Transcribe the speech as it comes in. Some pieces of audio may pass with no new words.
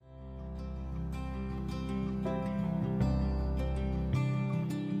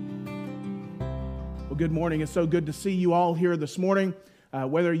good morning. It's so good to see you all here this morning.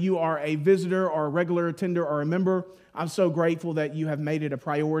 Whether you are a visitor or a regular attender or a member, I'm so grateful that you have made it a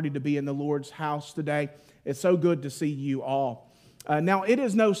priority to be in the Lord's house today. It's so good to see you all. Now, it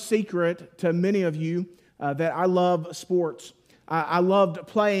is no secret to many of you that I love sports. I loved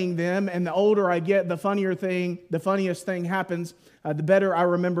playing them, and the older I get, the funniest thing happens, the better I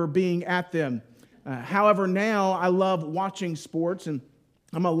remember being at them. However, now I love watching sports, and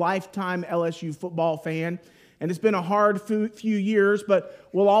I'm a lifetime LSU football fan, and it's been a hard few years, but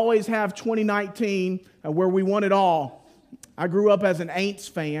we'll always have 2019 where we won it all. I grew up as an Aints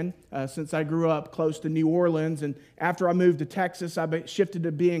fan since I grew up close to New Orleans, and after I moved to Texas, I shifted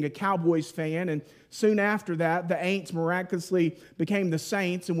to being a Cowboys fan, and soon after that, the Aints miraculously became the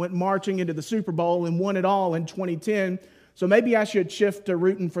Saints and went marching into the Super Bowl and won it all in 2010. So maybe I should shift to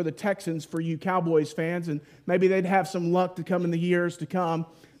rooting for the Texans for you Cowboys fans, and maybe they'd have some luck to come in the years to come.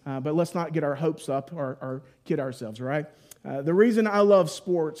 But let's not get our hopes up or kid ourselves, right? The reason I love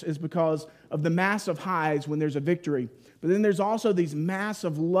sports is because of the massive highs when there's a victory. But then there's also these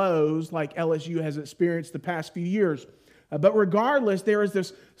massive lows like LSU has experienced the past few years. But regardless, there is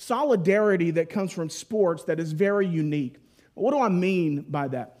this solidarity that comes from sports that is very unique. What do I mean by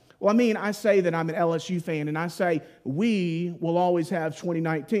that? Well, I say that I'm an LSU fan, and I say we will always have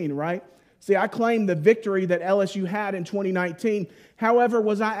 2019, right? See, I claim the victory that LSU had in 2019. However,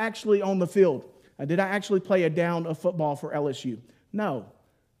 was I actually on the field? Did I actually play a down of football for LSU? No.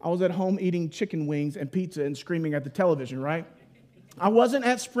 I was at home eating chicken wings and pizza and screaming at the television, right? I wasn't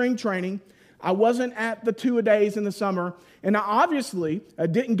at spring training. I wasn't at the two-a-days in the summer. And I obviously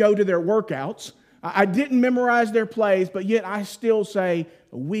didn't go to their workouts. I didn't memorize their plays, but yet I still say,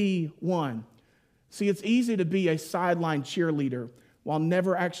 we won. See, it's easy to be a sideline cheerleader while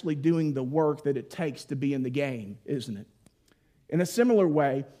never actually doing the work that it takes to be in the game, isn't it? In a similar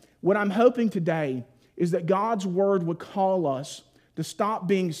way, what I'm hoping today is that God's word would call us to stop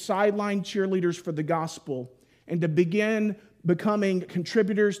being sideline cheerleaders for the gospel and to begin becoming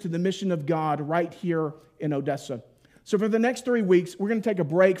contributors to the mission of God right here in Odessa. So for the next 3 weeks, we're going to take a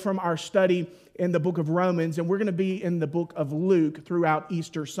break from our study in the book of Romans, and we're going to be in the book of Luke throughout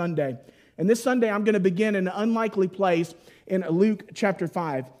Easter Sunday. And this Sunday, I'm going to begin in an unlikely place in Luke chapter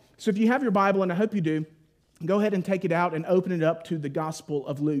 5. So if you have your Bible, and I hope you do, go ahead and take it out and open it up to the Gospel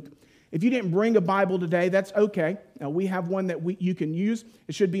of Luke. If you didn't bring a Bible today, that's okay. We have one that you can use.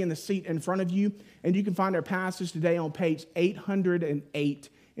 It should be in the seat in front of you, and you can find our passage today on page 808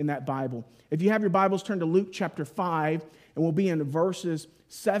 in that Bible. If you have your Bibles, turn to Luke chapter 5, and we'll be in verses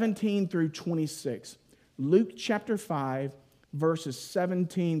 17 through 26. Luke chapter 5, verses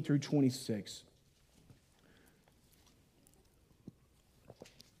 17 through 26.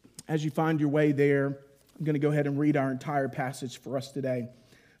 As you find your way there, I'm going to go ahead and read our entire passage for us today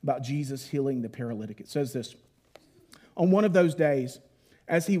about Jesus healing the paralytic. It says this: On one of those days,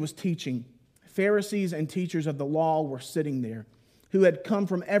 as he was teaching, Pharisees and teachers of the law were sitting there, who had come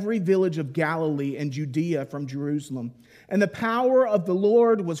from every village of Galilee and Judea from Jerusalem. And the power of the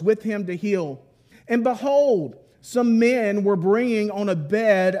Lord was with him to heal. And behold, some men were bringing on a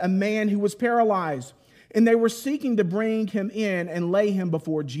bed a man who was paralyzed. And they were seeking to bring him in and lay him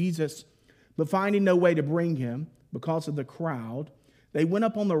before Jesus. But finding no way to bring him because of the crowd, they went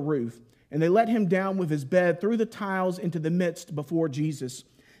up on the roof, and they let him down with his bed through the tiles into the midst before Jesus.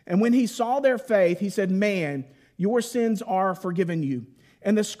 And when he saw their faith, he said, Man, your sins are forgiven you.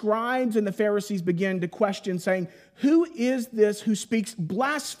 And the scribes and the Pharisees began to question, saying, Who is this who speaks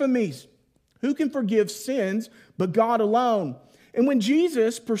blasphemies? Who can forgive sins but God alone? And when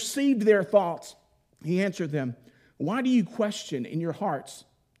Jesus perceived their thoughts, he answered them, Why do you question in your hearts?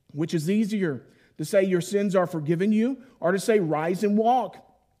 Which is easier, to say your sins are forgiven you, or to say rise and walk?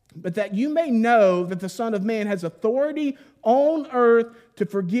 But that you may know that the Son of Man has authority on earth to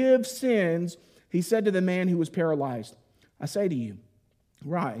forgive sins, he said to the man who was paralyzed, I say to you,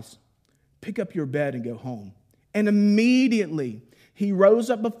 rise, pick up your bed and go home. And immediately he rose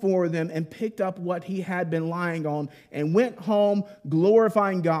up before them and picked up what he had been lying on and went home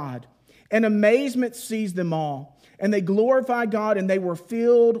glorifying God. And amazement seized them all. And they glorified God, and they were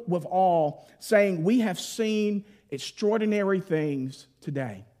filled with awe, saying, We have seen extraordinary things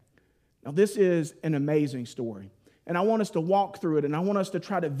today. Now, this is an amazing story. And I want us to walk through it, and I want us to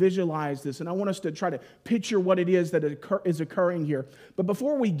try to visualize this, and I want us to try to picture what it is that is occurring here. But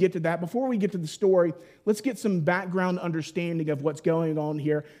before we get to that, before we get to the story, let's get some background understanding of what's going on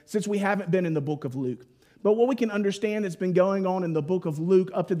here, since we haven't been in the book of Luke. But what we can understand that's been going on in the book of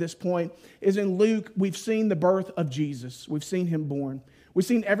Luke up to this point is in Luke, we've seen the birth of Jesus. We've seen him born. We've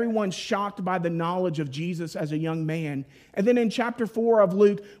seen everyone shocked by the knowledge of Jesus as a young man. And then in chapter 4 of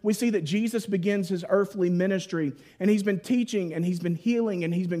Luke, we see that Jesus begins his earthly ministry, and he's been teaching, and he's been healing,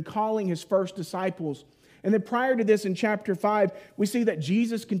 and he's been calling his first disciples. And then prior to this, in chapter 5, we see that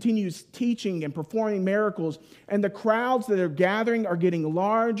Jesus continues teaching and performing miracles, and the crowds that are gathering are getting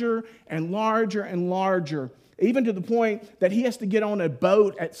larger and larger and larger, even to the point that he has to get on a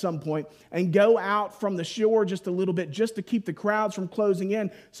boat at some point and go out from the shore just a little bit just to keep the crowds from closing in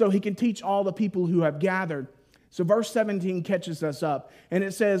so he can teach all the people who have gathered. So verse 17 catches us up, and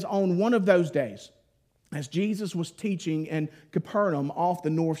it says, on one of those days, as Jesus was teaching in Capernaum off the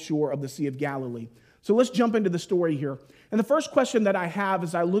north shore of the Sea of Galilee. So let's jump into the story here. And the first question that I have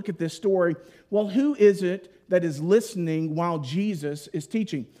as I look at this story, well, who is it that is listening while Jesus is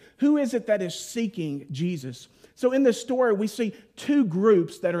teaching? Who is it that is seeking Jesus? So in this story, we see two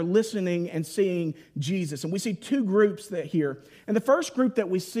groups that are listening and seeing Jesus. And we see two groups that here. And the first group that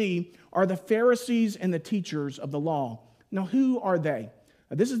we see are the Pharisees and the teachers of the law. Now, who are they?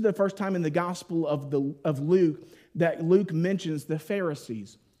 This is the first time in the Gospel of Luke that Luke mentions the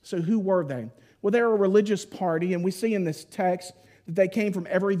Pharisees. So who were they? Well, they're a religious party, and we see in this text that they came from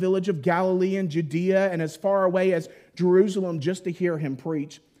every village of Galilee and Judea and as far away as Jerusalem just to hear him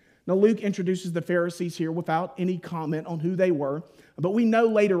preach. Now, Luke introduces the Pharisees here without any comment on who they were, but we know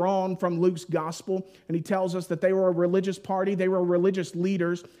later on from Luke's gospel, and he tells us that they were a religious party, they were religious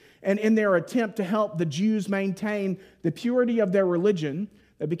leaders, and in their attempt to help the Jews maintain the purity of their religion,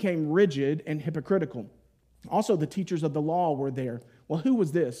 they became rigid and hypocritical. Also, the teachers of the law were there. Well, who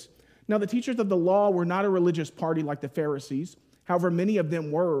was this? Now, the teachers of the law were not a religious party like the Pharisees. However, many of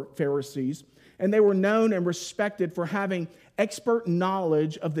them were Pharisees, and they were known and respected for having expert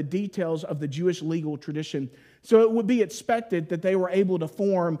knowledge of the details of the Jewish legal tradition. So it would be expected that they were able to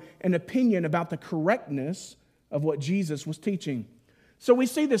form an opinion about the correctness of what Jesus was teaching. So we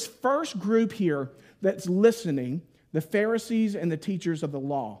see this first group here that's listening, the Pharisees and the teachers of the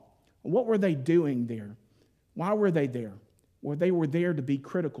law. What were they doing there? Why were they there? Well, they were there to be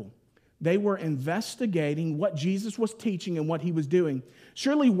critical. They were investigating what Jesus was teaching and what he was doing.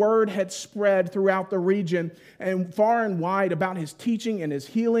 Surely word had spread throughout the region and far and wide about his teaching and his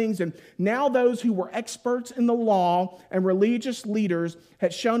healings. And now those who were experts in the law and religious leaders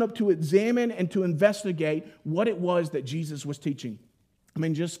had shown up to examine and to investigate what it was that Jesus was teaching. I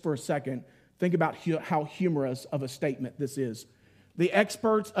mean, just for a second, think about how humorous of a statement this is. The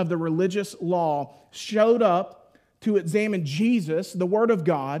experts of the religious law showed up to examine Jesus, the Word of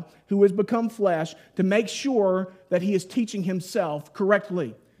God, who has become flesh, to make sure that he is teaching himself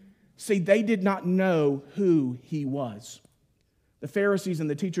correctly. See, they did not know who he was. The Pharisees and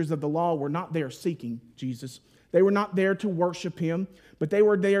the teachers of the law were not there seeking Jesus. They were not there to worship him, but they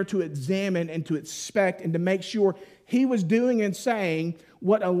were there to examine and to inspect and to make sure he was doing and saying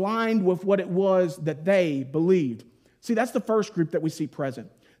what aligned with what it was that they believed. See, that's the first group that we see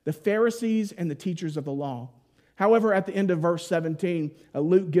present, the Pharisees and the teachers of the law. However, at the end of verse 17,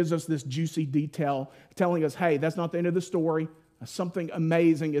 Luke gives us this juicy detail telling us, hey, that's not the end of the story. Something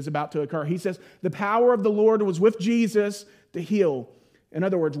amazing is about to occur. He says, the power of the Lord was with Jesus to heal. In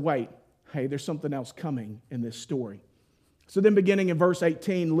other words, wait, hey, there's something else coming in this story. So then beginning in verse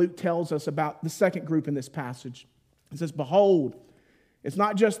 18, Luke tells us about the second group in this passage. It says, behold, it's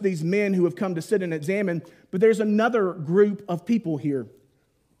not just these men who have come to sit and examine, but there's another group of people here.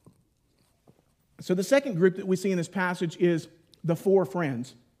 So the second group that we see in this passage is the four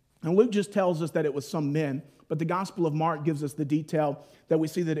friends. And Luke just tells us that it was some men, but the Gospel of Mark gives us the detail that we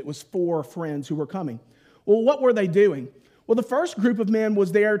see that it was four friends who were coming. Well, what were they doing? Well, the first group of men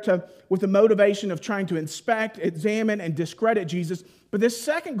was there with the motivation of trying to inspect, examine, and discredit Jesus. But this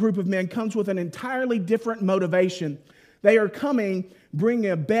second group of men comes with an entirely different motivation. They are coming, bringing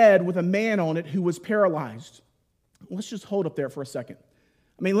a bed with a man on it who was paralyzed. Let's just hold up there for a second.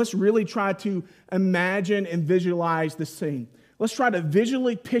 I mean, let's really try to imagine and visualize the scene. Let's try to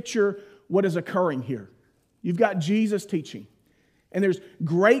visually picture what is occurring here. You've got Jesus teaching, and there's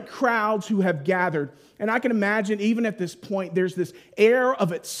great crowds who have gathered. And I can imagine even at this point, there's this air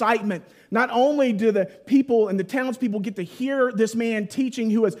of excitement. Not only do the people and the townspeople get to hear this man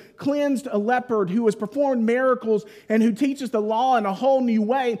teaching who has cleansed a leopard, who has performed miracles, and who teaches the law in a whole new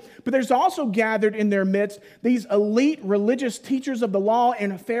way, but there's also gathered in their midst these elite religious teachers of the law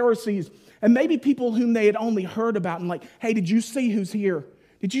and Pharisees, and maybe people whom they had only heard about and like, hey, did you see who's here?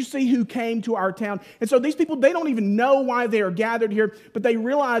 Did you see who came to our town? And so these people, they don't even know why they are gathered here, but they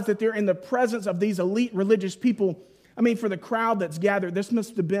realize that they're in the presence of these elite religious people. I mean, for the crowd that's gathered, this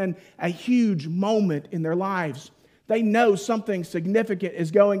must have been a huge moment in their lives. They know something significant is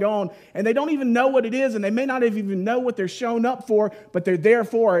going on, and they don't even know what it is, and they may not even know what they're shown up for, but they're there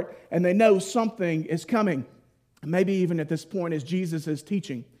for it, and they know something is coming. Maybe even at this point as Jesus is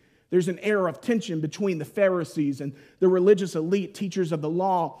teaching, there's an air of tension between the Pharisees and the religious elite teachers of the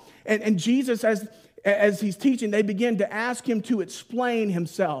law. And Jesus, as he's teaching, they begin to ask him to explain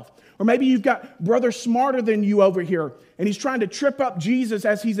himself. Or maybe you've got brother smarter than you over here, and he's trying to trip up Jesus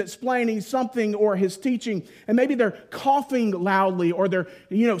as he's explaining something or his teaching. And maybe they're coughing loudly, or they're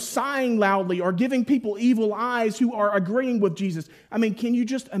sighing loudly, or giving people evil eyes who are agreeing with Jesus. I mean, can you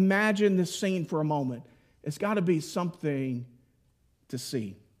just imagine this scene for a moment? It's got to be something to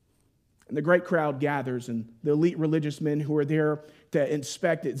see. And the great crowd gathers, and the elite religious men who are there to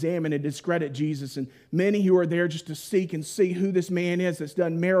inspect, examine, and discredit Jesus, and many who are there just to seek and see who this man is that's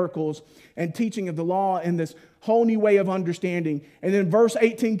done miracles and teaching of the law in this whole new way of understanding. And then verse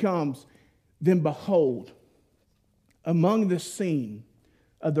 18 comes, then behold, among the scene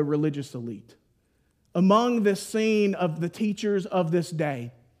of the religious elite, among the scene of the teachers of this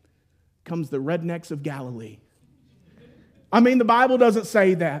day, comes the rednecks of Galilee. I mean, the Bible doesn't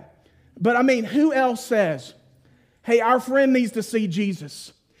say that. But I mean, who else says, hey, our friend needs to see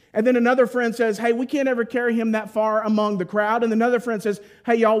Jesus? And then another friend says, hey, we can't ever carry him that far among the crowd. And another friend says,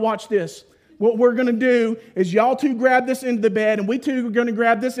 hey, y'all watch this. What we're going to do is y'all two grab this into the bed, and we two are going to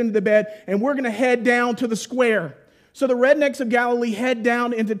grab this into the bed, and we're going to head down to the square. So the rednecks of Galilee head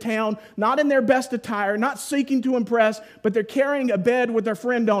down into town, not in their best attire, not seeking to impress, but they're carrying a bed with their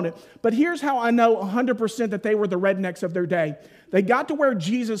friend on it. But here's how I know 100% that they were the rednecks of their day. They got to where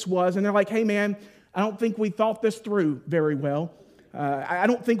Jesus was, and they're like, hey, man, I don't think we thought this through very well. I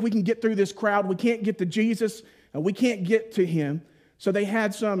don't think we can get through this crowd. We can't get to Jesus. We can't get to him. So they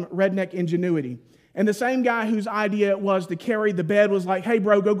had some redneck ingenuity. And the same guy whose idea it was to carry the bed was like, hey,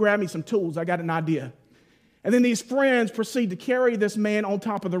 bro, go grab me some tools. I got an idea. And then these friends proceed to carry this man on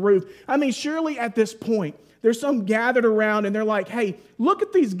top of the roof. I mean, surely at this point, there's some gathered around and they're like, hey, look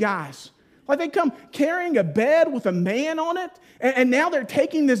at these guys. Like they come carrying a bed with a man on it, and now they're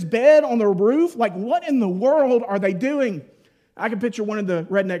taking this bed on the roof. Like, what in the world are they doing? I can picture one of the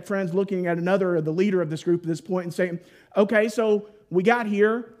redneck friends looking at another, the leader of this group at this point, and saying, okay, so we got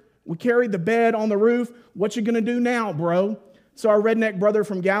here. We carried the bed on the roof. What you going to do now, bro? So our redneck brother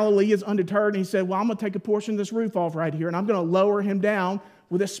from Galilee is undeterred, and he said, well, I'm going to take a portion of this roof off right here, and I'm going to lower him down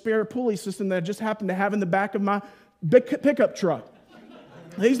with a spare pulley system that I just happened to have in the back of my pickup truck.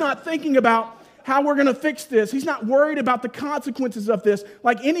 He's not thinking about how we're going to fix this. He's not worried about the consequences of this.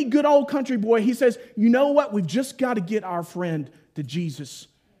 Like any good old country boy, he says, you know what? We've just got to get our friend to Jesus,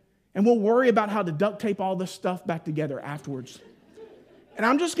 and we'll worry about how to duct tape all this stuff back together afterwards. And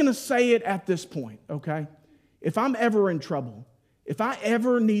I'm just going to say it at this point, okay? If I'm ever in trouble, if I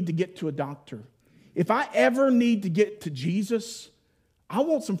ever need to get to a doctor, if I ever need to get to Jesus, I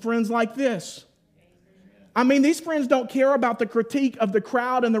want some friends like this. I mean, these friends don't care about the critique of the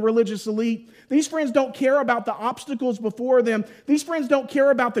crowd and the religious elite. These friends don't care about the obstacles before them. These friends don't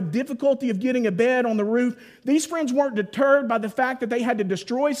care about the difficulty of getting a bed on the roof. These friends weren't deterred by the fact that they had to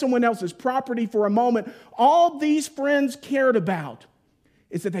destroy someone else's property for a moment. All these friends cared about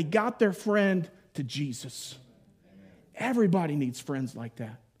is that they got their friend to Jesus. Everybody needs friends like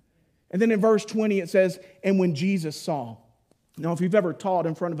that. And then in verse 20 it says, and when Jesus saw. Now, if you've ever taught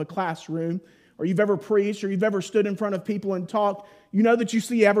in front of a classroom, or you've ever preached, or you've ever stood in front of people and talked, you know that you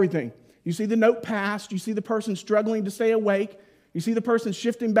see everything. You see the note passed. You see the person struggling to stay awake. You see the person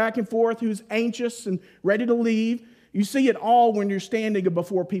shifting back and forth who's anxious and ready to leave. You see it all when you're standing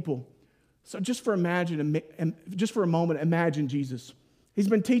before people. So just for a moment, imagine Jesus. He's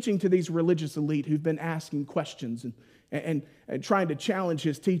been teaching to these religious elite who've been asking questions and trying to challenge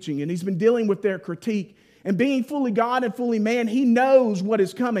his teaching. And he's been dealing with their critique. And being fully God and fully man, he knows what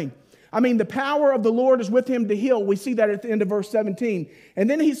is coming. I mean, the power of the Lord is with him to heal. We see that at the end of verse 17. And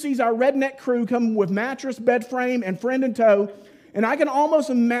then he sees our redneck crew coming with mattress, bed frame, and friend in tow. And I can almost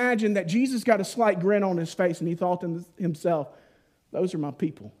imagine that Jesus got a slight grin on his face, and he thought to himself, those are my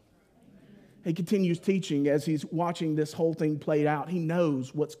people. He continues teaching as he's watching this whole thing played out. He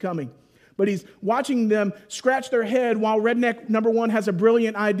knows what's coming. But he's watching them scratch their head while redneck number one has a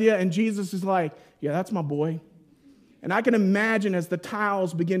brilliant idea, and Jesus is like, yeah, that's my boy. And I can imagine as the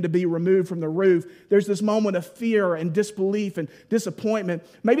tiles begin to be removed from the roof, there's this moment of fear and disbelief and disappointment.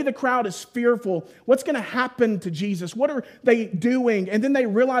 Maybe the crowd is fearful. What's going to happen to Jesus? What are they doing? And then they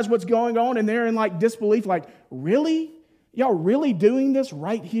realize what's going on, and they're in like disbelief, like, really? Y'all really doing this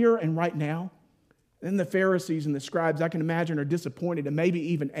right here and right now? Then the Pharisees and the scribes, I can imagine, are disappointed and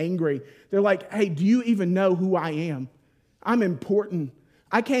maybe even angry. They're like, hey, do you even know who I am? I'm important.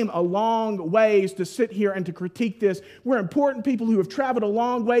 I came a long ways to sit here and to critique this. We're important people who have traveled a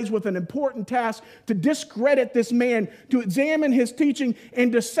long ways with an important task to discredit this man, to examine his teaching,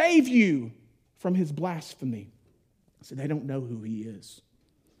 and to save you from his blasphemy. So they don't know who he is.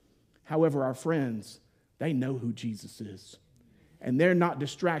 However, our friends, they know who Jesus is. And they're not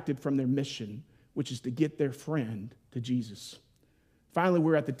distracted from their mission, which is to get their friend to Jesus. Finally,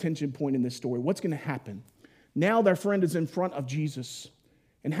 we're at the tension point in this story. What's going to happen? Now their friend is in front of Jesus.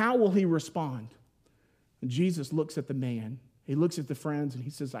 And how will he respond? And Jesus looks at the man. He looks at the friends and he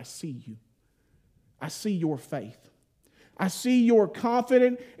says, I see you. I see your faith. I see your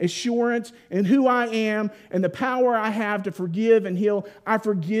confident assurance in who I am and the power I have to forgive and heal. I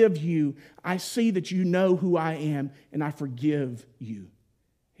forgive you. I see that you know who I am and I forgive you.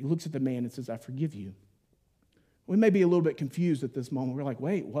 He looks at the man and says, I forgive you. We may be a little bit confused at this moment. We're like,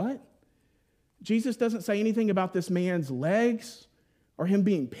 wait, what? Jesus doesn't say anything about this man's legs or him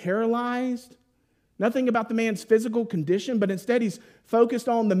being paralyzed. Nothing about the man's physical condition, but instead he's focused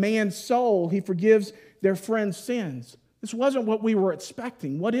on the man's soul. He forgives their friend's sins. This wasn't what we were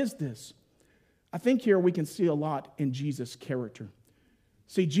expecting. What is this? I think here we can see a lot in Jesus' character.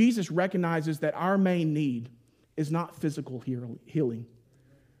 See, Jesus recognizes that our main need is not physical healing.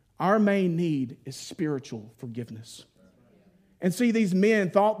 Our main need is spiritual forgiveness. And see, these men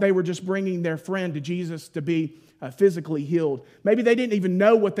thought they were just bringing their friend to Jesus to be physically healed. Maybe they didn't even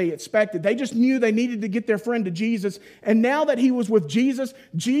know what they expected. They just knew they needed to get their friend to Jesus. And now that he was with Jesus,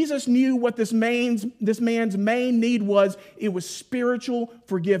 Jesus knew what this man's main need was. It was spiritual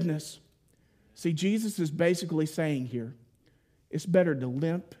forgiveness. See, Jesus is basically saying here, it's better to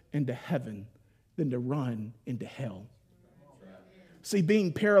limp into heaven than to run into hell. See,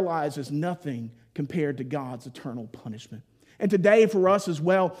 being paralyzed is nothing compared to God's eternal punishment. And today for us as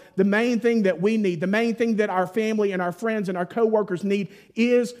well, the main thing that we need, the main thing that our family and our friends and our coworkers need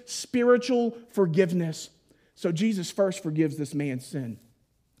is spiritual forgiveness. So Jesus first forgives this man's sin.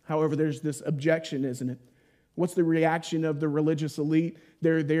 However, there's this objection, isn't it? What's the reaction of the religious elite?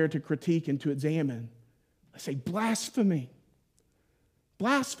 They're there to critique and to examine. They say, blasphemy.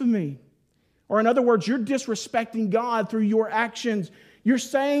 Blasphemy. Or in other words, you're disrespecting God through your actions. You're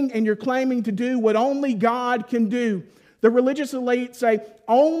saying and you're claiming to do what only God can do. The religious elite say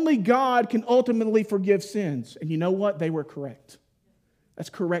only God can ultimately forgive sins. And you know what? They were correct. That's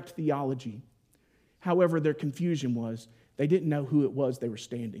correct theology. However, their confusion was they didn't know who it was they were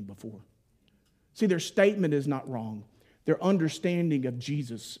standing before. See, their statement is not wrong. Their understanding of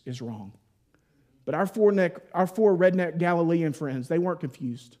Jesus is wrong. But our four redneck Galilean friends, they weren't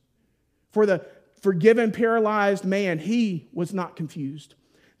confused. For the forgiven, paralyzed man, he was not confused.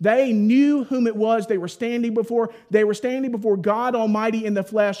 They knew whom it was they were standing before. They were standing before God Almighty in the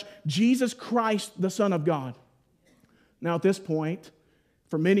flesh, Jesus Christ, the Son of God. Now at this point,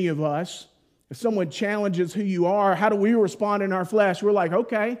 for many of us, if someone challenges who you are, how do we respond in our flesh? We're like,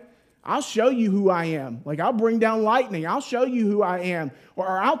 okay, I'll show you who I am. Like, I'll bring down lightning. I'll show you who I am. Or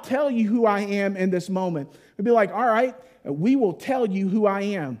I'll tell you who I am in this moment. We'd be like, all right, we will tell you who I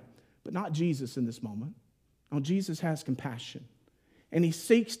am. But not Jesus in this moment. No, Jesus has compassion. And he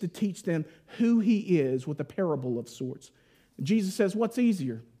seeks to teach them who he is with a parable of sorts. Jesus says, what's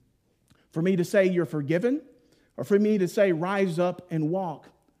easier? For me to say you're forgiven, or for me to say rise up and walk?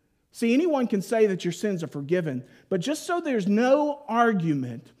 See, anyone can say that your sins are forgiven, but just so there's no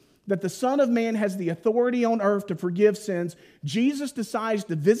argument that the Son of Man has the authority on earth to forgive sins, Jesus decides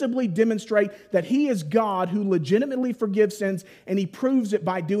to visibly demonstrate that he is God who legitimately forgives sins, and he proves it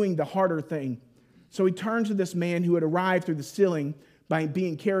by doing the harder thing. So he turns to this man who had arrived through the ceiling by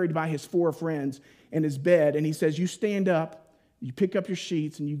being carried by his four friends in his bed, and he says, you stand up, you pick up your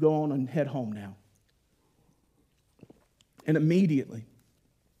sheets, and you go on and head home now. And immediately,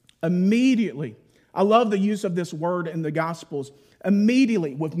 I love the use of this word in the Gospels.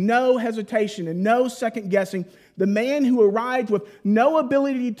 Immediately, with no hesitation and no second guessing, the man who arrived with no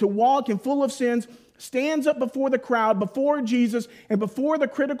ability to walk and full of sins stands up before the crowd, before Jesus, and before the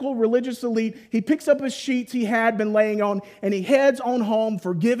critical religious elite. He picks up his sheets he had been laying on, and he heads on home,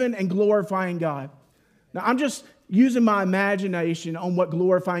 forgiven and glorifying God. Now, I'm just using my imagination on what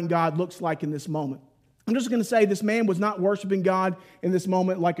glorifying God looks like in this moment. I'm just going to say this man was not worshiping God in this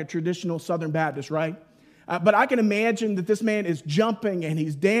moment like a traditional Southern Baptist, right? But I can imagine that this man is jumping and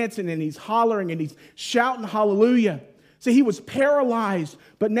he's dancing and he's hollering and he's shouting hallelujah. See, he was paralyzed,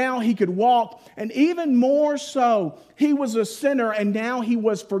 but now he could walk. And even more so, he was a sinner and now he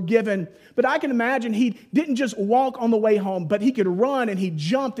was forgiven. But I can imagine he didn't just walk on the way home, but he could run and he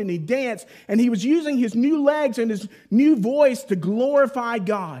jumped and he danced. And he was using his new legs and his new voice to glorify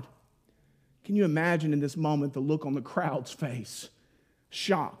God. Can you imagine in this moment the look on the crowd's face?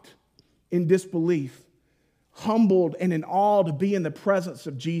 shocked, in disbelief, humbled and in awe to be in the presence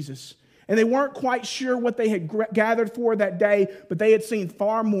of Jesus. And they weren't quite sure what they had gathered for that day, but they had seen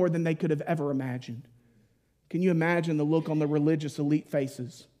far more than they could have ever imagined. Can you imagine the look on the religious elite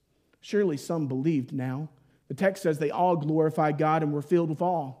faces? Surely some believed now. The text says they all glorified God and were filled with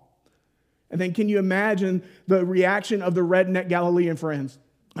awe. And then can you imagine the reaction of the redneck Galilean friends?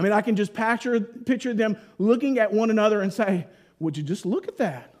 I mean, I can just picture them looking at one another and say, would you just look at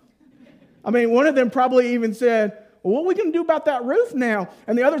that? I mean, one of them probably even said, well, what are we going to do about that roof now?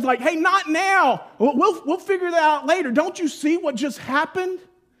 And the other's like, hey, not now. We'll figure that out later. Don't you see what just happened?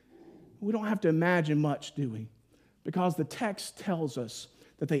 We don't have to imagine much, do we? Because the text tells us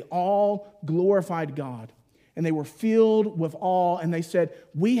that they all glorified God and they were filled with awe and they said,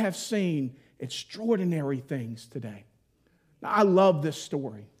 we have seen extraordinary things today. Now, I love this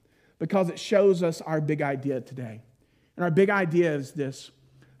story because it shows us our big idea today. And our big idea is this: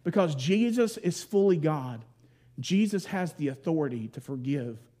 because Jesus is fully God, Jesus has the authority to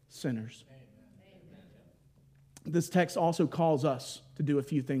forgive sinners. Amen. This text also calls us to do a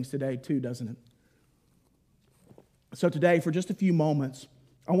few things today too, doesn't it? So today, for just a few moments,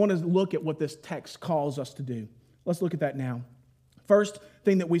 I want to look at what this text calls us to do. Let's look at that now. First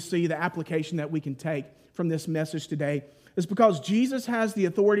thing that we see, the application that we can take from this message today, is because Jesus has the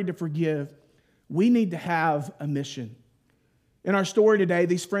authority to forgive, we need to have a mission. In our story today,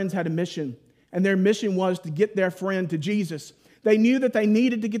 these friends had a mission, and their mission was to get their friend to Jesus. They knew that they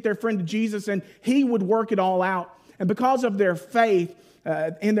needed to get their friend to Jesus, and he would work it all out. And because of their faith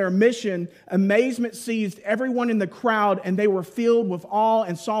in their mission, amazement seized everyone in the crowd, and they were filled with awe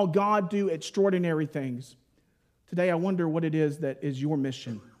and saw God do extraordinary things. Today, I wonder what it is that is your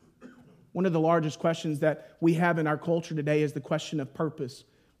mission. One of the largest questions that we have in our culture today is the question of purpose.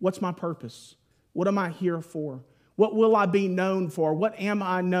 What's my purpose? What am I here for? What will I be known for? What am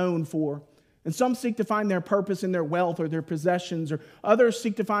I known for? And some seek to find their purpose in their wealth or their possessions, or others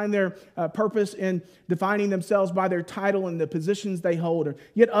seek to find their purpose in defining themselves by their title and the positions they hold. Or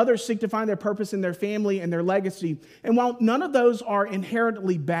yet others seek to find their purpose in their family and their legacy. And while none of those are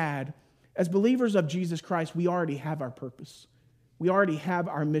inherently bad, as believers of Jesus Christ, we already have our purpose. We already have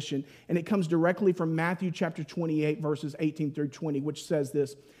our mission. And it comes directly from Matthew chapter 28, verses 18 through 20, which says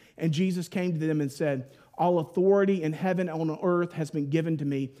this: "And Jesus came to them and said, 'All authority in heaven and on earth has been given to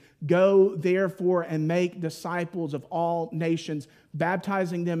me. Go, therefore, and make disciples of all nations,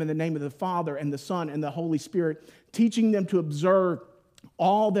 baptizing them in the name of the Father and the Son and the Holy Spirit, teaching them to observe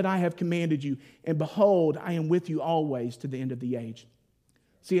all that I have commanded you. And behold, I am with you always to the end of the age.'"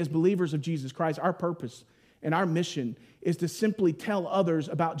 See, as believers of Jesus Christ, our purpose and our mission is to simply tell others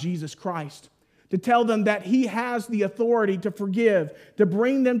about Jesus Christ, to tell them that he has the authority to forgive, to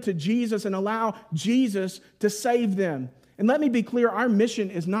bring them to Jesus and allow Jesus to save them. And let me be clear, our mission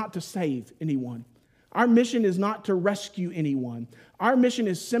is not to save anyone. Our mission is not to rescue anyone. Our mission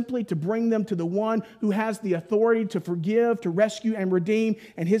is simply to bring them to the one who has the authority to forgive, to rescue, and redeem,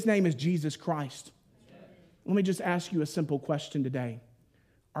 and his name is Jesus Christ. Let me just ask you a simple question today.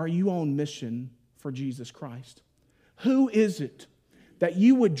 Are you on mission for Jesus Christ? Who is it that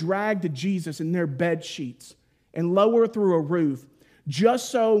you would drag to Jesus in their bed sheets and lower through a roof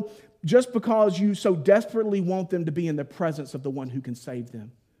just because you so desperately want them to be in the presence of the one who can save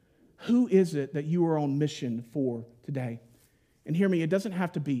them? Who is it that you are on mission for today? And hear me, it doesn't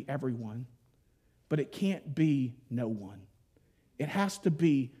have to be everyone, but it can't be no one. It has to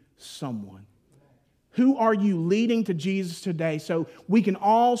be someone. Who are you leading to Jesus today so we can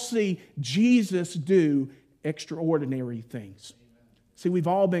all see Jesus do extraordinary things? See, we've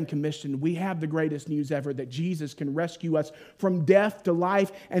all been commissioned. We have the greatest news ever, that Jesus can rescue us from death to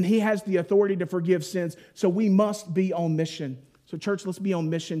life, and he has the authority to forgive sins. So we must be on mission. So church, let's be on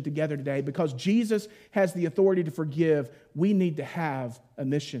mission together today. Because Jesus has the authority to forgive, we need to have a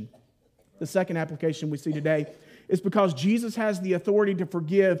mission. The second application we see today is because Jesus has the authority to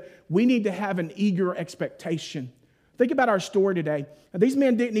forgive, we need to have an eager expectation. Think about our story today. Now, these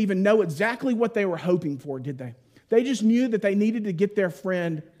men didn't even know exactly what they were hoping for, did they? They just knew that they needed to get their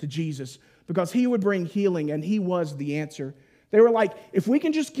friend to Jesus because he would bring healing, and he was the answer. They were like, if we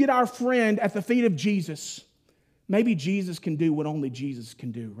can just get our friend at the feet of Jesus, maybe Jesus can do what only Jesus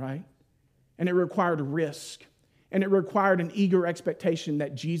can do, right? And it required a risk, and it required an eager expectation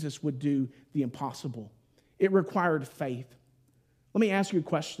that Jesus would do the impossible. It required faith. Let me ask you a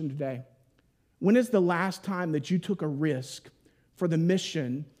question today. When is the last time that you took a risk for the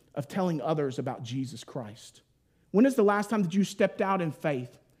mission of telling others about Jesus Christ? When is the last time that you stepped out in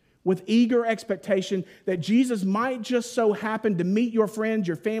faith? with eager expectation that Jesus might just so happen to meet your friends,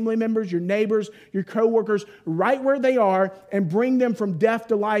 your family members, your neighbors, your coworkers right where they are and bring them from death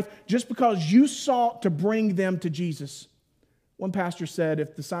to life just because you sought to bring them to Jesus. One pastor said,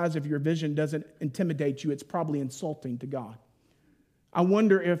 if the size of your vision doesn't intimidate you, it's probably insulting to God. I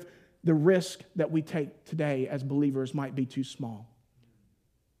wonder if the risk that we take today as believers might be too small.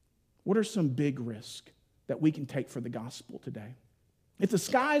 What are some big risks that we can take for the gospel today? If the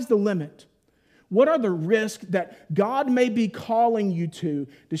sky's the limit, what are the risks that God may be calling you to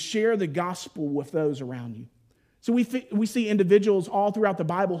share the gospel with those around you? So we see individuals all throughout the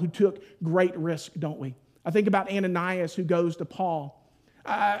Bible who took great risk, don't we? I think about Ananias who goes to Paul.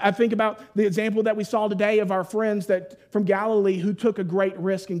 I think about the example that we saw today of our friends from Galilee who took a great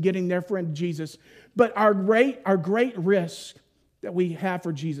risk in getting their friend Jesus. But our great risk that we have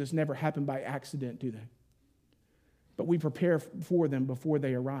for Jesus never happen by accident, do they? But we prepare for them before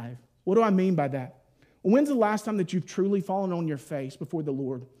they arrive. What do I mean by that? Well, when's the last time that you've truly fallen on your face before the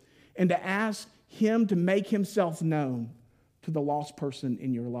Lord and to ask Him to make Himself known to the lost person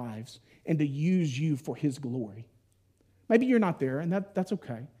in your lives and to use you for His glory? Maybe you're not there, and that's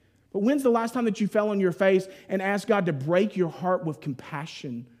okay. But when's the last time that you fell on your face and asked God to break your heart with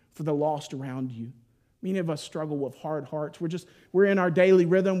compassion for the lost around you? Many of us struggle with hard hearts. We're in our daily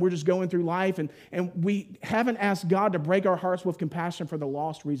rhythm. We're just going through life, and we haven't asked God to break our hearts with compassion for the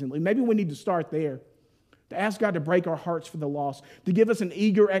lost recently. Maybe we need to start there, to ask God to break our hearts for the lost, to give us an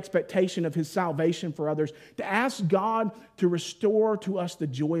eager expectation of His salvation for others, to ask God to restore to us the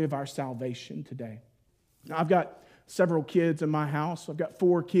joy of our salvation today. Now, I've got several kids in my house. I've got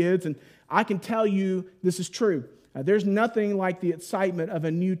 4 kids, and I can tell you this is true. There's nothing like the excitement of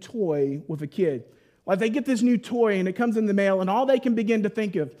a new toy with a kid. Like they get this new toy and it comes in the mail and all they can begin to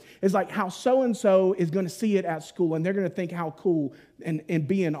think of is like how so-and-so is going to see it at school and they're going to think how cool and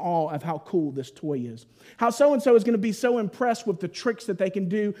be in awe of how cool this toy is. How so-and-so is going to be so impressed with the tricks that they can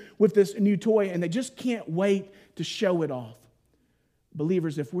do with this new toy and they just can't wait to show it off.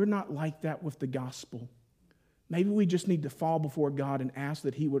 Believers, if we're not like that with the gospel, maybe we just need to fall before God and ask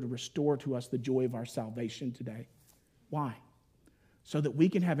that He would restore to us the joy of our salvation today. Why? So that we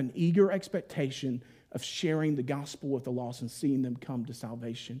can have an eager expectation of sharing the gospel with the lost and seeing them come to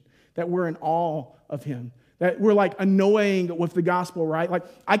salvation. That we're in awe of Him. That we're like annoying with the gospel, right? Like,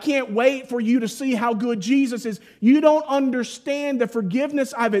 I can't wait for you to see how good Jesus is. You don't understand the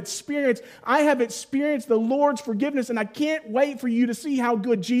forgiveness I've experienced. I have experienced the Lord's forgiveness, and I can't wait for you to see how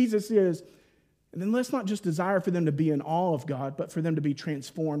good Jesus is. And then let's not just desire for them to be in awe of God, but for them to be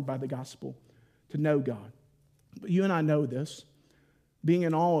transformed by the gospel, to know God. But you and I know this. Being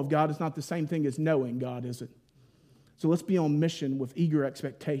in awe of God is not the same thing as knowing God, is it? So let's be on mission with eager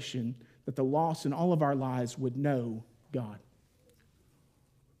expectation that the lost in all of our lives would know God.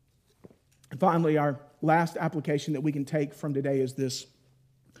 And finally, our last application that we can take from today is this.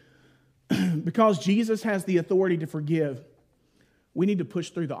 Because Jesus has the authority to forgive, we need to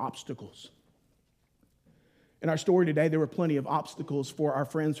push through the obstacles. In our story today, there were plenty of obstacles for our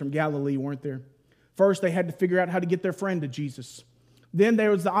friends from Galilee, weren't there? First, they had to figure out how to get their friend to Jesus. Then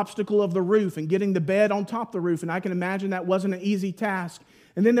there was the obstacle of the roof and getting the bed on top of the roof, and I can imagine that wasn't an easy task.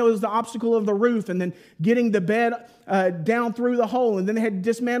 And then there was the obstacle of the roof and then getting the bed down through the hole, and then they had to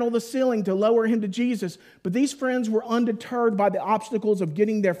dismantle the ceiling to lower him to Jesus. But these friends were undeterred by the obstacles of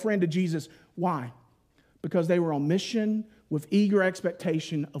getting their friend to Jesus. Why? Because they were on mission with eager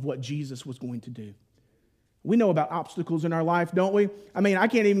expectation of what Jesus was going to do. We know about obstacles in our life, don't we? I mean, I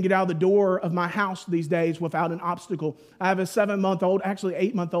can't even get out of the door of my house these days without an obstacle. I have a 7-month-old, actually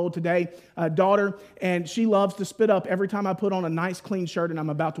 8-month-old today, daughter, and she loves to spit up every time I put on a nice clean shirt and I'm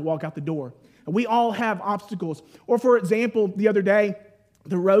about to walk out the door. And we all have obstacles. Or for example, the other day,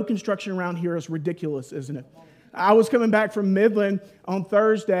 the road construction around here is ridiculous, isn't it? I was coming back from Midland on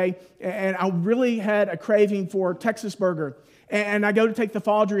Thursday, and I really had a craving for Texas burger. And I go to take the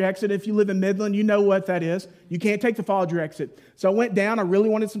Faudree exit. If you live in Midland, you know what that is. You can't take the Faudree exit. So I went down. I really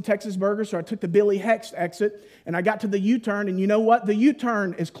wanted some Texas burgers, so I took the Billy Hex exit, and I got to the U-turn, and you know what? The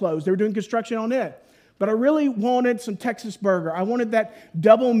U-turn is closed. They were doing construction on it. But I really wanted some Texas burger. I wanted that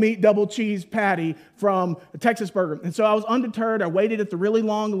double meat, double cheese patty from the Texas burger. And so I was undeterred. I waited at the really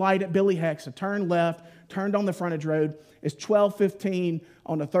long light at Billy Hex. I turned left, turned on the frontage road. It's 12:15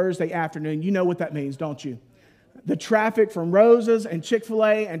 on a Thursday afternoon. You know what that means, don't you? The traffic from Rosa's and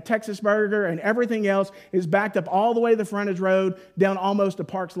Chick-fil-A and Texas Burger and everything else is backed up all the way to the frontage road down almost to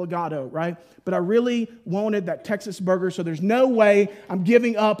Parks Legato, right? But I really wanted that Texas burger, so there's no way I'm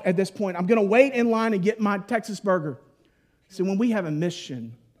giving up at this point. I'm going to wait in line and get my Texas burger. So when we have a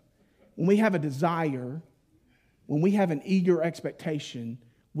mission, when we have a desire, when we have an eager expectation,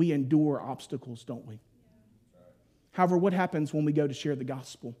 we endure obstacles, don't we? However, what happens when we go to share the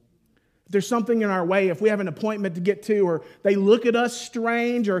gospel? If there's something in our way, if we have an appointment to get to, or they look at us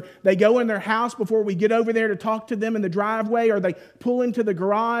strange, or they go in their house before we get over there to talk to them in the driveway, or they pull into the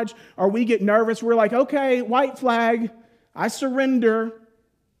garage, or we get nervous, we're like, okay, white flag, I surrender.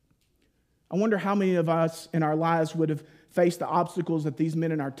 I wonder how many of us in our lives would have faced the obstacles that these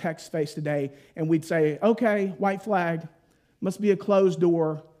men in our text face today, and we'd say, okay, white flag, must be a closed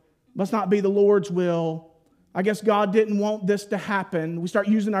door, must not be the Lord's will. I guess God didn't want this to happen. We start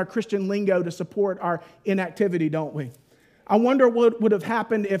using our Christian lingo to support our inactivity, don't we? I wonder what would have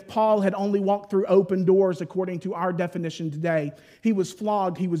happened if Paul had only walked through open doors according to our definition today. He was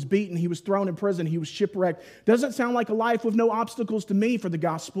flogged, he was beaten, he was thrown in prison, he was shipwrecked. Doesn't sound like a life with no obstacles to me for the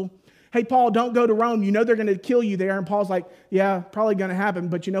gospel. Hey, Paul, don't go to Rome. You know they're going to kill you there. And Paul's like, yeah, probably going to happen,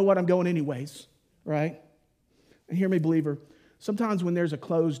 but you know what? I'm going anyways, right? And hear me, believer. Sometimes when there's a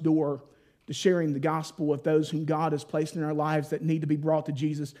closed door to sharing the gospel with those whom God has placed in our lives that need to be brought to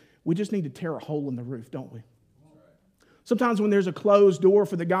Jesus, we just need to tear a hole in the roof, don't we? Sometimes when there's a closed door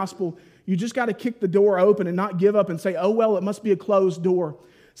for the gospel, you just got to kick the door open and not give up and say, oh, well, it must be a closed door.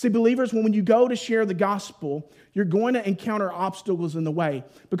 See, believers, when you go to share the gospel, you're going to encounter obstacles in the way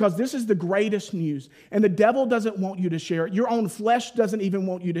because this is the greatest news. And the devil doesn't want you to share it. Your own flesh doesn't even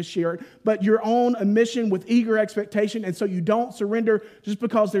want you to share it, but your own mission with eager expectation. And so you don't surrender just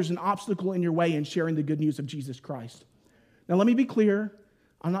because there's an obstacle in your way in sharing the good news of Jesus Christ. Now, let me be clear.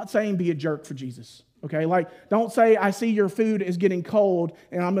 I'm not saying be a jerk for Jesus. Okay, like don't say, I see your food is getting cold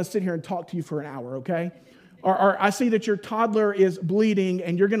and I'm going to sit here and talk to you for an hour, okay? Or I see that your toddler is bleeding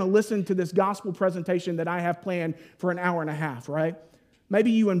and you're going to listen to this gospel presentation that I have planned for an hour and a half, right?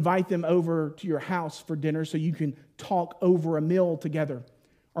 Maybe you invite them over to your house for dinner so you can talk over a meal together.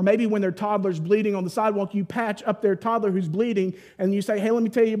 Or maybe when their toddler's bleeding on the sidewalk, you patch up their toddler who's bleeding and you say, hey, let me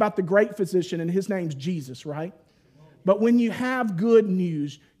tell you about the great physician and his name's Jesus, right? But when you have good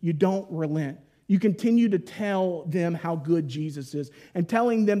news, you don't relent. You continue to tell them how good Jesus is and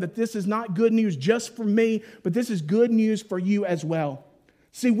telling them that this is not good news just for me, but this is good news for you as well.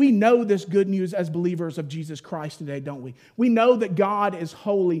 See, we know this good news as believers of Jesus Christ today, don't we? We know that God is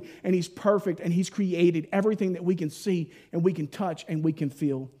holy and He's perfect and He's created everything that we can see and we can touch and we can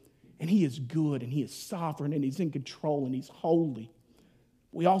feel. And He is good and He is sovereign and He's in control and He's holy.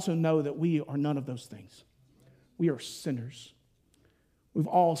 We also know that we are none of those things. We are sinners. We've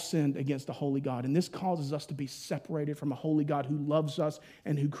all sinned against a holy God, and this causes us to be separated from a holy God who loves us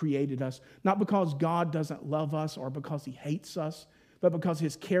and who created us, not because God doesn't love us or because He hates us, but because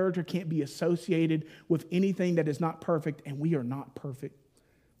His character can't be associated with anything that is not perfect, and we are not perfect.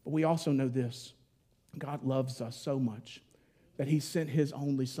 But we also know this: God loves us so much that He sent His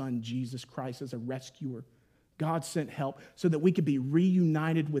only Son, Jesus Christ, as a rescuer. God sent help so that we could be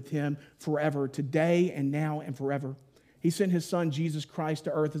reunited with Him forever, today and now and forever. He sent His Son, Jesus Christ,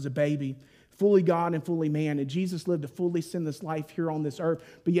 to earth as a baby, fully God and fully man. And Jesus lived a fully sinless life here on this earth.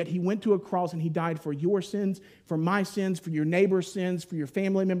 But yet He went to a cross and He died for your sins, for my sins, for your neighbor's sins, for your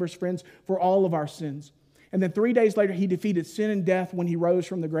family members' friends, for all of our sins. And then 3 days later, He defeated sin and death when He rose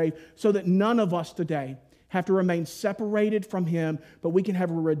from the grave so that none of us today have to remain separated from Him, but we can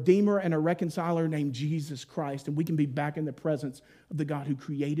have a Redeemer and a reconciler named Jesus Christ, and we can be back in the presence of the God who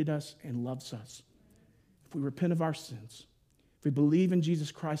created us and loves us. If we repent of our sins, if we believe in Jesus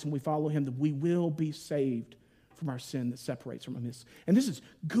Christ and we follow Him, then we will be saved from our sin that separates from Him. And this is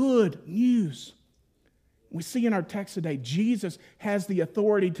good news. We see in our text today, Jesus has the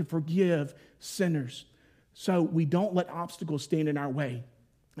authority to forgive sinners. So we don't let obstacles stand in our way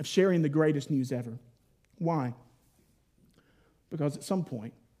of sharing the greatest news ever. Why? Because at some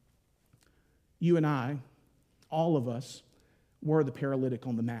point, you and I, all of us, were the paralytic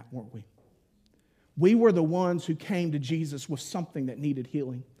on the mat, weren't we? We were the ones who came to Jesus with something that needed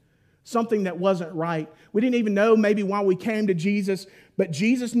healing, something that wasn't right. We didn't even know maybe why we came to Jesus, but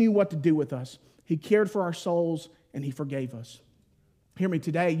Jesus knew what to do with us. He cared for our souls and He forgave us. Hear me,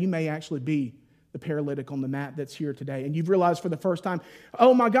 today you may actually be the paralytic on the mat that's here today, and you've realized for the first time,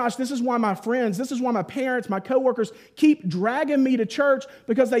 oh my gosh, this is why my friends, this is why my parents, my coworkers keep dragging me to church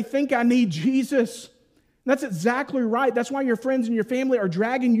because they think I need Jesus. That's exactly right. That's why your friends and your family are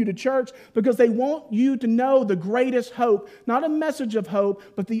dragging you to church, because they want you to know the greatest hope, not a message of hope,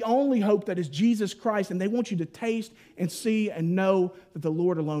 but the only hope that is Jesus Christ. And they want you to taste and see and know that the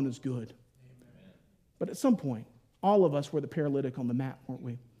Lord alone is good. Amen. But at some point, all of us were the paralytic on the mat, weren't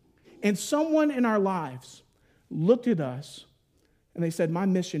we? And someone in our lives looked at us and they said, my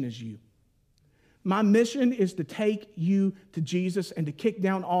mission is you. My mission is to take you to Jesus and to kick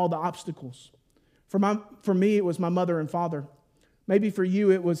down all the obstacles. For me, it was my mother and father Maybe for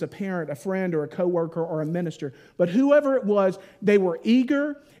you it was a parent, a friend, or a coworker, or a minister. But whoever it was, they were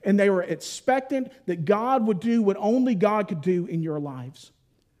eager and they were expectant that God would do what only God could do in your lives.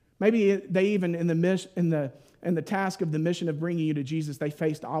 Maybe they even, in the task of the mission of bringing you to Jesus, they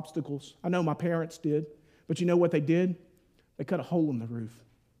faced obstacles. I know my parents did. But you know what they did? They cut a hole in the roof.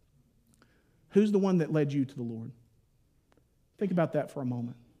 Who's the one that led you to the Lord? Think about that for a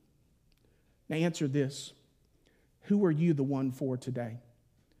moment. Now answer this. Who are you the one for today?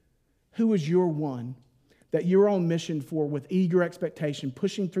 Who is your one that you're on mission for with eager expectation,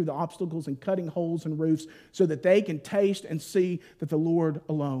 pushing through the obstacles and cutting holes in roofs so that they can taste and see that the Lord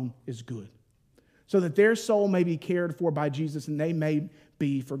alone is good? So that their soul may be cared for by Jesus and they may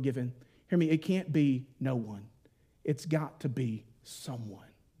be forgiven. Hear me, it can't be no one. It's got to be someone.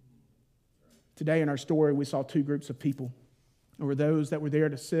 Today in our story, we saw two groups of people. There were those that were there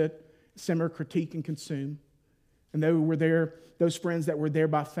to sit, simmer, critique, and consume. And they were there, those friends that were there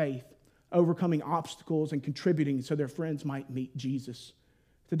by faith, overcoming obstacles and contributing so their friends might meet Jesus.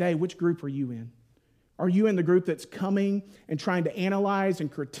 Today, which group are you in? Are you in the group that's coming and trying to analyze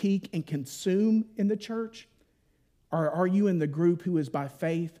and critique and consume in the church? Or are you in the group who is by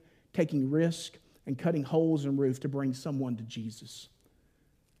faith taking risk and cutting holes in roof to bring someone to Jesus?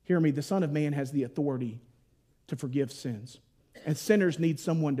 Hear me, the Son of Man has the authority to forgive sins. And sinners need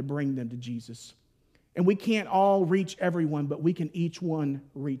someone to bring them to Jesus. And we can't all reach everyone, but we can each one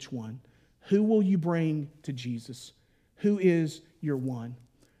reach one. Who will you bring to Jesus? Who is your one?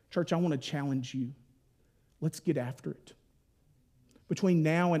 Church, I want to challenge you. Let's get after it. Between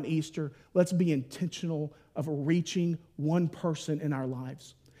now and Easter, let's be intentional of reaching one person in our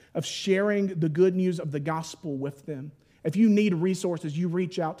lives, of sharing the good news of the gospel with them. If you need resources, you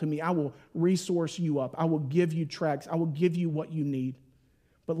reach out to me. I will resource you up. I will give you tracts. I will give you what you need.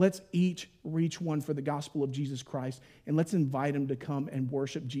 But let's each reach one for the gospel of Jesus Christ, and let's invite him to come and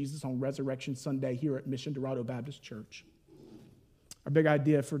worship Jesus on Resurrection Sunday here at Mission Dorado Baptist Church. Our big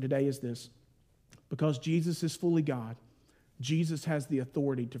idea for today is this. Because Jesus is fully God, Jesus has the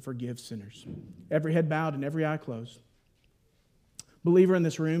authority to forgive sinners. Every head bowed and every eye closed. Believer in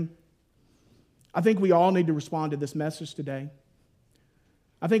this room, I think we all need to respond to this message today.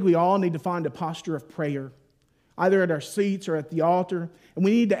 I think we all need to find a posture of prayer, either at our seats or at the altar, and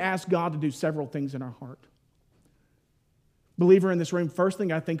we need to ask God to do several things in our heart. Believer in this room, first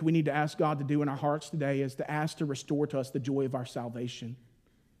thing I think we need to ask God to do in our hearts today is to ask to restore to us the joy of our salvation.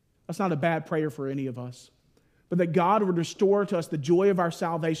 That's not a bad prayer for any of us, but that God would restore to us the joy of our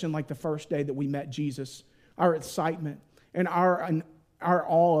salvation like the first day that we met Jesus, our excitement and our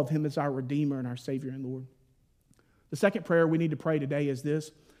awe of him as our Redeemer and our Savior and Lord. The second prayer we need to pray today is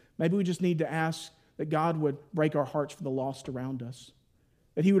this. Maybe we just need to ask that God would break our hearts for the lost around us,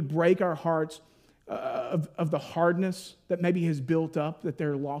 that he would break our hearts of the hardness that maybe has built up, that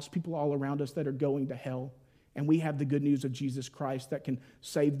there are lost people all around us that are going to hell, and we have the good news of Jesus Christ that can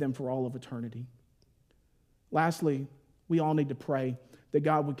save them for all of eternity. Lastly, we all need to pray that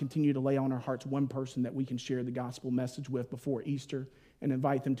God would continue to lay on our hearts one person that we can share the gospel message with before Easter and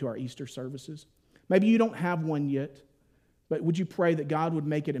invite them to our Easter services. Maybe you don't have one yet, but would you pray that God would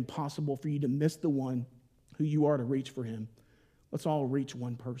make it impossible for you to miss the one who you are to reach for him? Let's all reach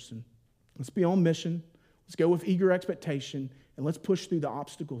one person. Let's be on mission. Let's go with eager expectation, and let's push through the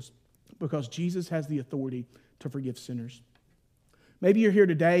obstacles because Jesus has the authority to forgive sinners. Maybe you're here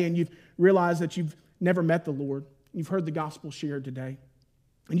today and you've realized that you've never met the Lord. You've heard the gospel shared today,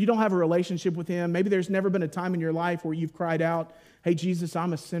 and you don't have a relationship with him. Maybe there's never been a time in your life where you've cried out, "Hey, Jesus,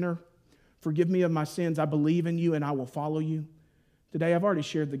 I'm a sinner. Forgive me of my sins. I believe in you and I will follow you." Today, I've already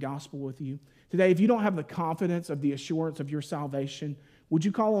shared the gospel with you. Today, if you don't have the confidence of the assurance of your salvation, would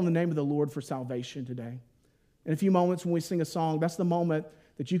you call on the name of the Lord for salvation today? In a few moments when we sing a song, that's the moment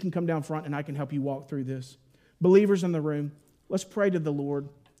that you can come down front and I can help you walk through this. Believers in the room, let's pray to the Lord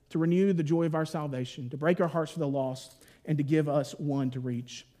to renew the joy of our salvation, to break our hearts for the lost, and to give us one to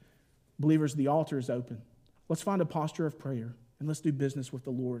reach. Believers, the altar is open. Let's find a posture of prayer, and let's do business with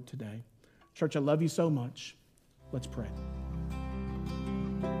the Lord today. Church, I love you so much. Let's pray.